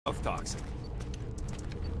of toxic.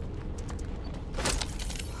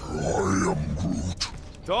 I am Groot.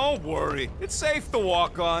 Don't worry, it's safe to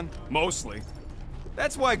walk on, mostly.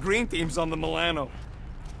 That's why Green Team's on the Milano.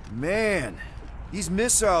 Man, these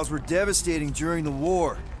missiles were devastating during the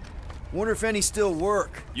war. Wonder if any still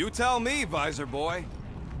work. You tell me, Visor Boy.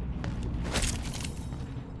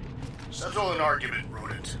 Settle an argument,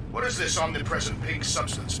 rodent. What is this omnipresent pink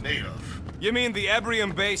substance made of? You mean the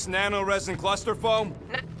Ebrium-based nano-resin cluster foam?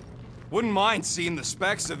 Wouldn't mind seeing the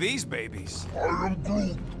specs of these babies. I am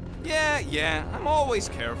Groot. Yeah, I'm always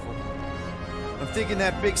careful. I'm thinking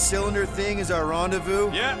that big cylinder thing is our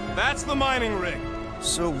rendezvous. Yeah, that's the mining rig.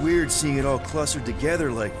 So weird seeing it all clustered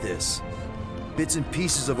together like this. Bits and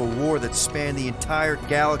pieces of a war that spanned the entire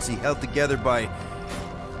galaxy held together by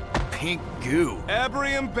pink goo.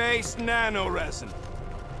 Ebrium-based nano-resin.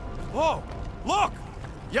 Oh, look!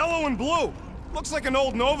 Yellow and blue. Looks like an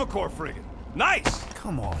old Nova Corps frigate. Nice!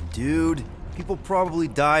 Come on, dude. People probably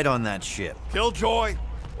died on that ship. Killjoy,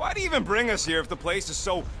 why do you even bring us here if the place is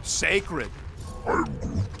so sacred? I am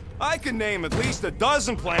Groot. I can name at least a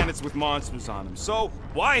dozen planets with monsters on them, so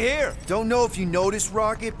why here? Don't know if you noticed,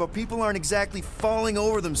 Rocket, but people aren't exactly falling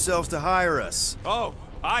over themselves to hire us. Oh,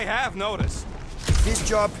 I have noticed. If this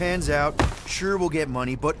job pans out, sure we'll get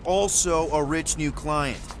money, but also a rich new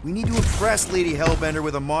client. We need to impress Lady Hellbender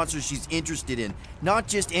with a monster she's interested in, not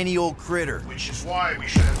just any old critter. Which is why we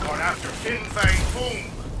should have gone after Fin Fang Foom.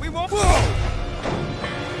 We won't- Whoa!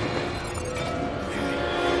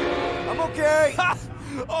 I'm okay. Ha!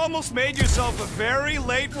 Almost made yourself a very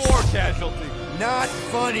late war casualty. Not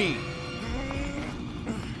funny.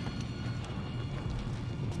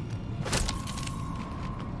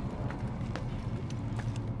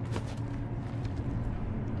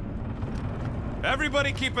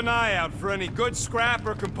 Everybody keep an eye out for any good scrap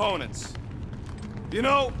or components. You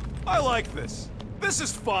know, I like this. This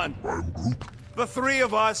is fun. I am Groot. The three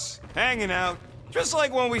of us, hanging out, just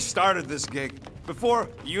like when we started this gig, before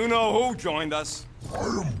you-know-who joined us. I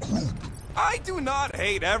am Groot. I do not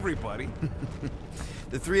hate everybody.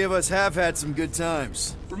 The three of us have had some good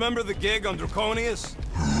times. Remember the gig on Draconius?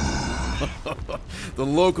 The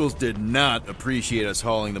locals did not appreciate us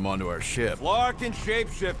hauling them onto our ship. Flark and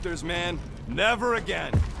shapeshifters, man. Never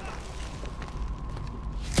again.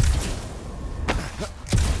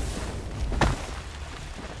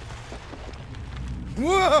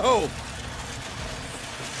 Whoa!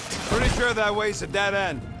 Pretty sure that way's a dead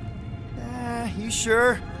end. You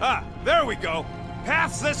sure? Ah, there we go.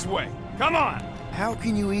 Path's this way. Come on. How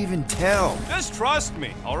can you even tell? Just trust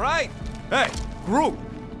me, all right? Hey, Groot,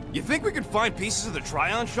 you think we can find pieces of the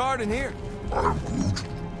Trion Shard in here? I am Groot.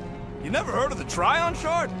 You never heard of the Trion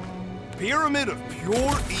Shard? Pyramid of pure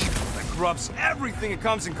evil that corrupts everything it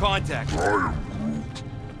comes in contact with. I am Groot.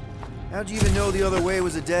 How'd you even know the other way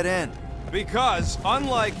was a dead end? Because,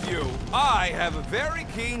 unlike you, I have a very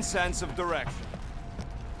keen sense of direction.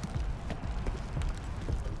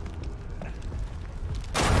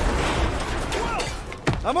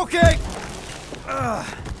 I'm okay!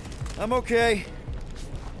 I'm okay.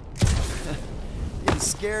 Didn't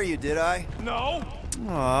scare you, did I? No?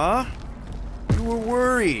 Aw. You were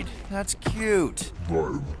worried. That's cute. I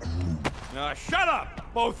am Groot. Shut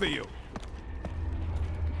up, both of you.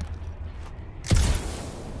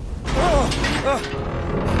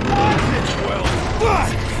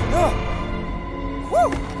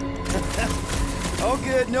 All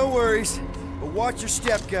good, no worries. But watch your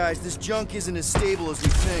step, guys. This junk isn't as stable as we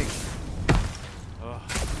think.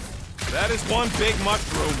 That is one big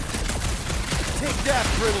mushroom. Take that,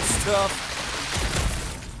 brittle stuff.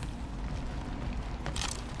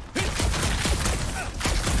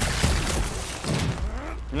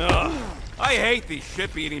 Ugh, I hate these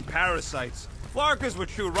ship-eating parasites. Flarkers would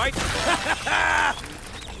chew right...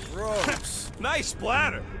 Gross. Nice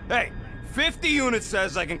splatter. Hey, 50 units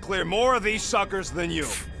says I can clear more of these suckers than you.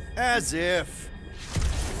 As if.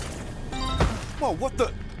 Whoa, what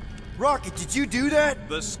the... Rocket, did you do that?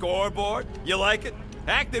 The scoreboard? You like it?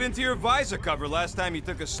 Hacked it into your visor cover last time you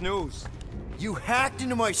took a snooze. You hacked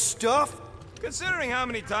into my stuff? Considering how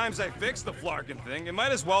many times I fixed the Flarkin thing, it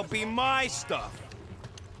might as well be my stuff.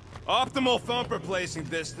 Optimal thumper placing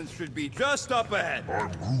distance should be just up ahead. I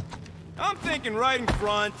am Groot. I'm thinking right in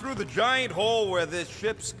front, through the giant hole where this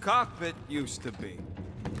ship's cockpit used to be.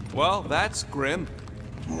 Well, that's grim.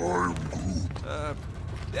 I am Groot.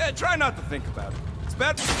 Yeah, try not to think about it. It's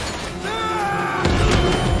better.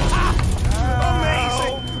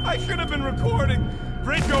 Amazing! I should have been recording.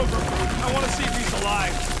 Bridge over. I want to see if he's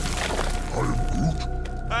alive. I am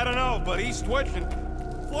Groot. I don't know, but he's twitching.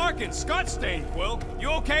 Flarkin, Scott stained, Quill. You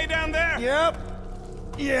okay down there? Yep.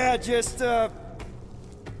 Yeah, just,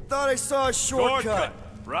 thought I saw a shortcut.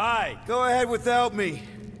 Right. Go ahead without me.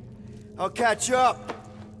 I'll catch up.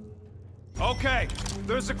 Okay,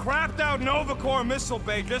 there's a crapped-out Nova Corps missile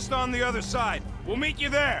bay just on the other side. We'll meet you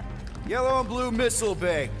there. Yellow and blue missile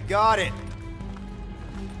bay. Got it.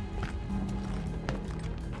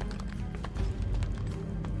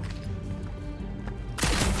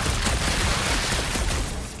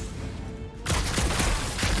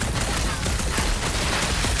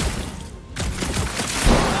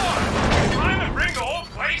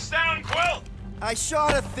 I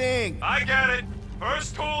shot a thing! I get it.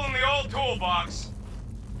 First tool in the old toolbox.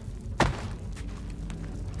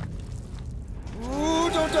 Ooh,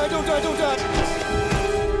 don't die, don't die, don't die!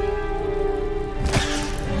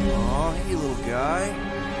 Aw, hey, little guy.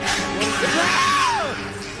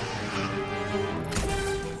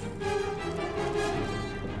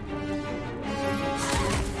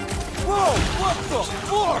 Whoa, what the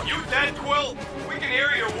fuck? You dead, Quill? We can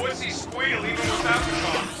hear your wussy squeal even without the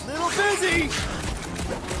comms. Little busy!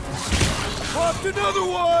 Popped another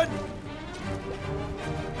one!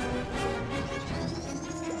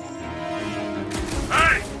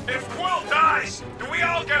 Hey! If Quill dies, do we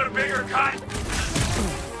all get a bigger cut?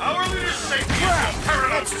 Our leader's safety Crap! is of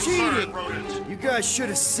paramount That's concern, cheating! Rodent. You guys should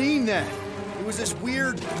have seen that. It was this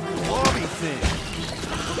weird lobby thing.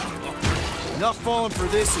 Not falling for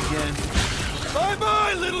this again.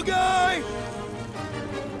 Bye-bye, little guy!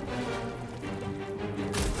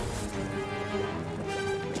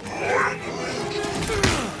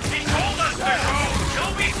 He told us to go!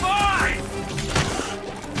 He'll be fine!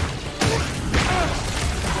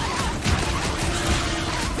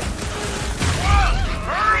 Whoa!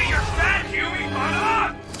 Hurry, your fat human butt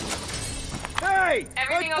up! Hey!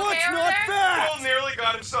 Everything my okay butt's over not there? fat! Quill nearly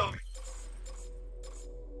got himself.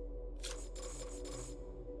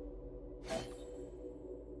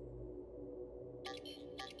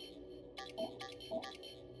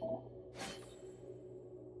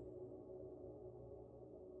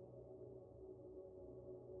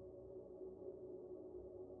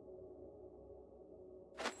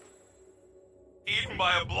 Eaten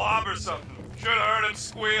by a blob or something. Should've heard him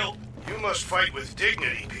squeal. You must fight with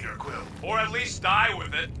dignity, Peter Quill. Or at least die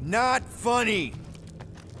with it. Not funny!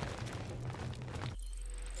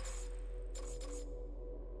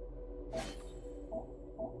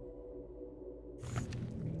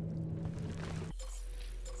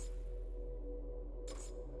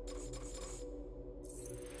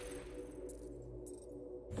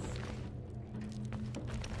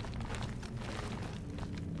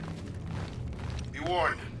 Be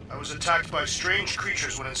warned, I was attacked by strange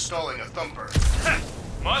creatures when installing a thumper.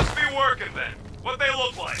 Must be working then. What they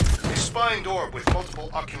look like? A spined orb with multiple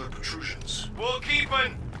ocular protrusions. We'll keep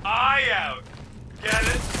an eye out. Get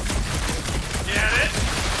it? Get it?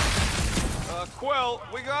 Quill,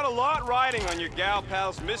 we got a lot riding on your gal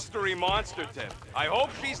pal's mystery monster tip. I hope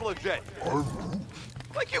she's legit.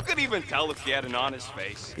 Like you could even tell if she had an honest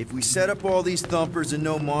face. If we set up all these thumpers and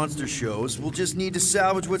no monster shows, we'll just need to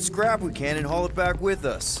salvage what scrap we can and haul it back with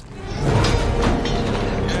us.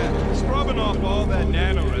 Yeah, scrubbing off all that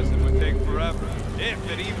nano resin would take forever.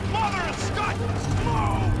 If it even... Mother of Scott!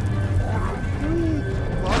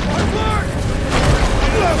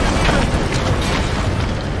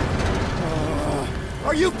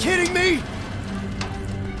 Are you kidding me?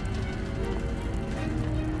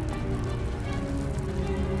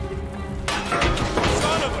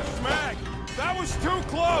 Son of a schmag! That was too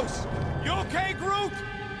close! You okay, Groot?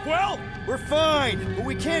 Quill? We're fine, but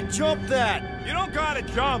we can't jump that. You don't gotta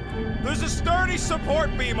jump. There's a sturdy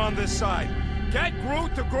support beam on this side. Get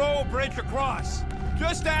Groot to grow a bridge across.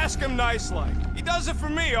 Just ask him nice-like. He does it for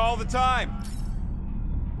me all the time.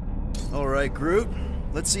 All right, Groot.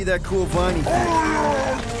 Let's see that cool viney thing.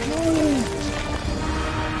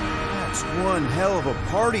 That's one hell of a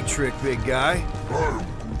party trick, big guy.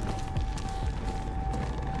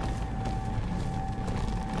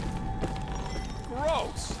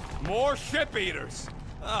 Gross. More ship-eaters.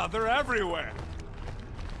 Ah, they're everywhere.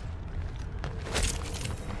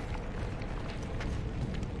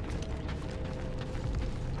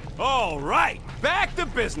 All right, back to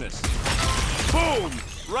business. Boom!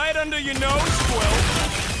 Right under your nose, Quill.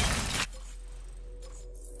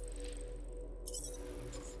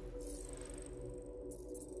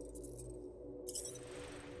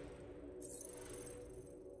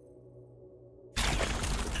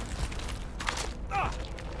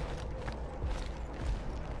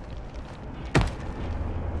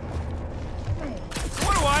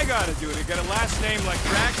 What do I gotta do to get a last name like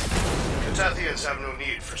Drax? Catathians have no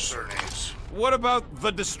need for surnames. What about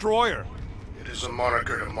the Destroyer? It is a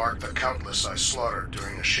moniker to mark the countless I slaughtered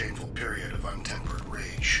during a shameful period of untempered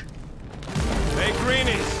rage. Hey,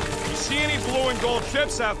 Greenies, you see any blue and gold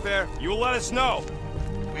ships out there, you let us know.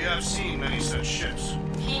 We have seen many such ships.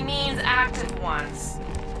 He means active ones.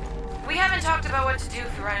 We haven't talked about what to do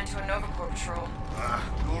if we run into a Nova Corps patrol.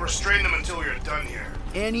 We'll restrain them until we are done here.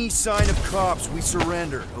 Any sign of cops, we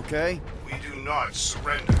surrender, okay? We do not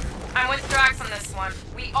surrender. I'm with Drax on this one.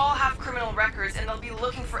 We all have criminal records, and they'll be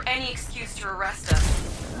looking for any excuse to arrest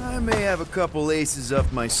us. I may have a couple aces up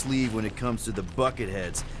my sleeve when it comes to the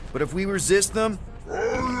bucketheads, but if we resist them...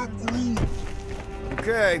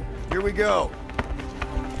 Okay, here we go.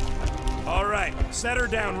 All right, set her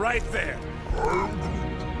down right there.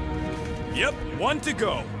 Yep, one to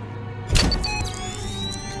go.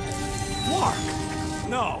 Flark!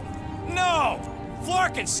 No, no!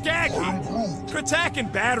 Flark and Skaggy! Kratak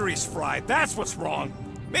and batteries fried, that's what's wrong.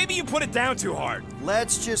 Maybe you put it down too hard.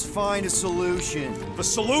 Let's just find a solution. The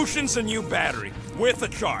solution's a new battery, with a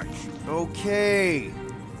charge. Okay,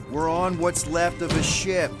 we're on what's left of a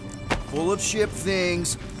ship. Full of ship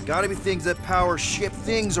things. Gotta be things that power ship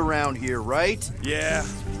things around here, right? Yeah.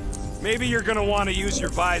 Maybe you're gonna want to use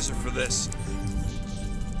your visor for this.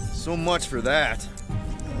 So much for that.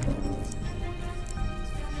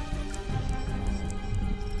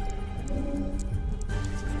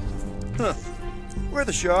 Huh. Worth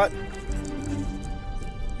a shot.